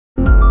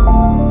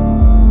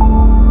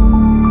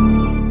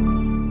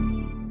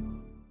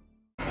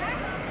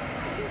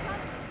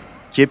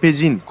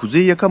Kepez'in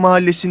Kuzey Yaka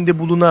mahallesinde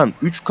bulunan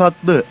 3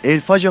 katlı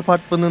Elfac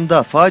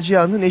apartmanında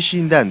facianın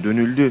eşiğinden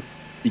dönüldü.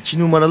 2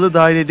 numaralı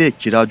dairede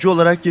kiracı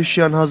olarak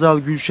yaşayan Hazal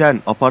Gülşen,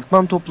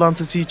 apartman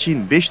toplantısı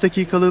için 5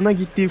 dakikalığına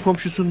gittiği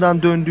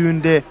komşusundan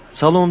döndüğünde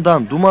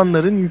salondan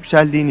dumanların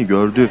yükseldiğini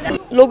gördü.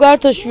 Logar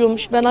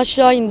taşıyormuş, ben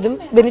aşağı indim,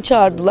 beni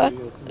çağırdılar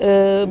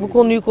bu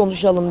konuyu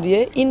konuşalım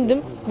diye.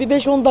 İndim, bir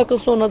 5-10 dakika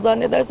sonra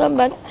zannedersem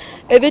ben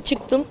eve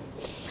çıktım.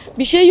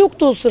 Bir şey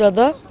yoktu o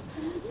sırada.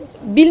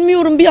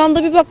 Bilmiyorum, bir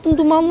anda bir baktım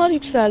dumanlar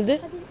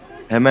yükseldi.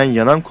 Hemen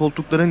yanan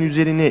koltukların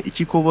üzerine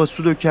 2 kova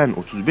su döken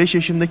 35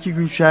 yaşındaki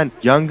Gülşen,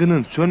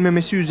 yangının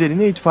sönmemesi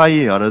üzerine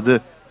itfaiyeyi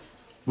aradı.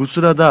 Bu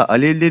sırada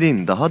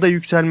alevlerin daha da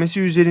yükselmesi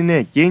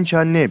üzerine genç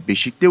anne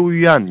beşikte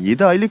uyuyan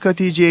 7 aylık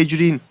Hatice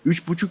Ecrin,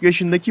 3,5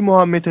 yaşındaki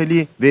Muhammed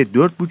Ali ve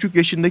 4,5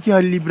 yaşındaki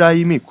Halil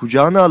İbrahim'i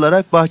kucağına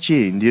alarak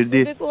bahçeye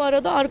indirdi. Bebek o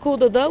arada arka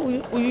odada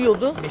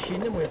uyuyordu.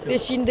 Beşiğinde mi yatıyordu?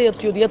 Beşiğinde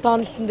yatıyordu,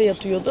 yatağın üstünde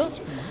yatıyordu.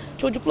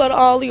 Çocuklar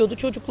ağlıyordu.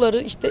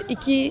 Çocukları işte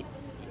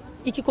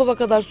iki kova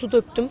kadar su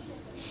döktüm.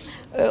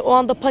 O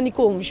anda panik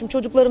olmuşum.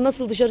 Çocukları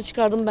nasıl dışarı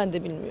çıkardım ben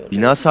de bilmiyorum.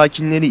 Bina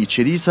sakinleri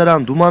içeriği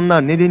saran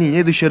dumanlar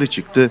nedeniyle dışarı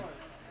çıktı.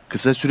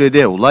 Kısa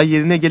sürede olay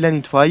yerine gelen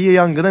itfaiye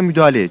yangına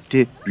müdahale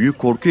etti. Büyük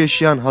korku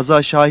yaşayan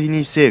Hazal Şahin'i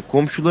ise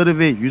komşuları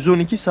ve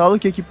 112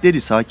 sağlık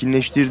ekipleri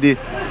sakinleştirdi.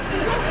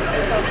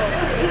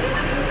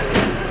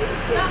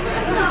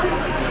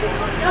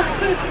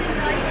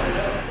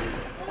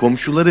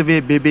 Komşuları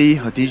ve bebeği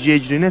Hatice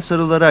Ecrin'e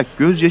sarılarak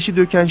gözyaşı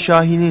döken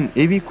Şahin'in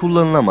evi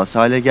kullanılamaz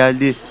hale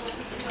geldi.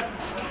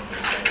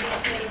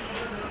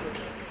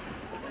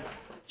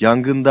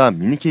 Yangında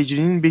minik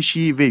Ecrin'in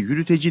beşiği ve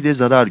yürüteci de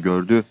zarar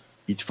gördü.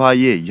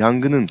 İtfaiye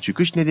yangının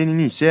çıkış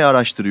nedenini ise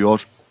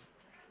araştırıyor.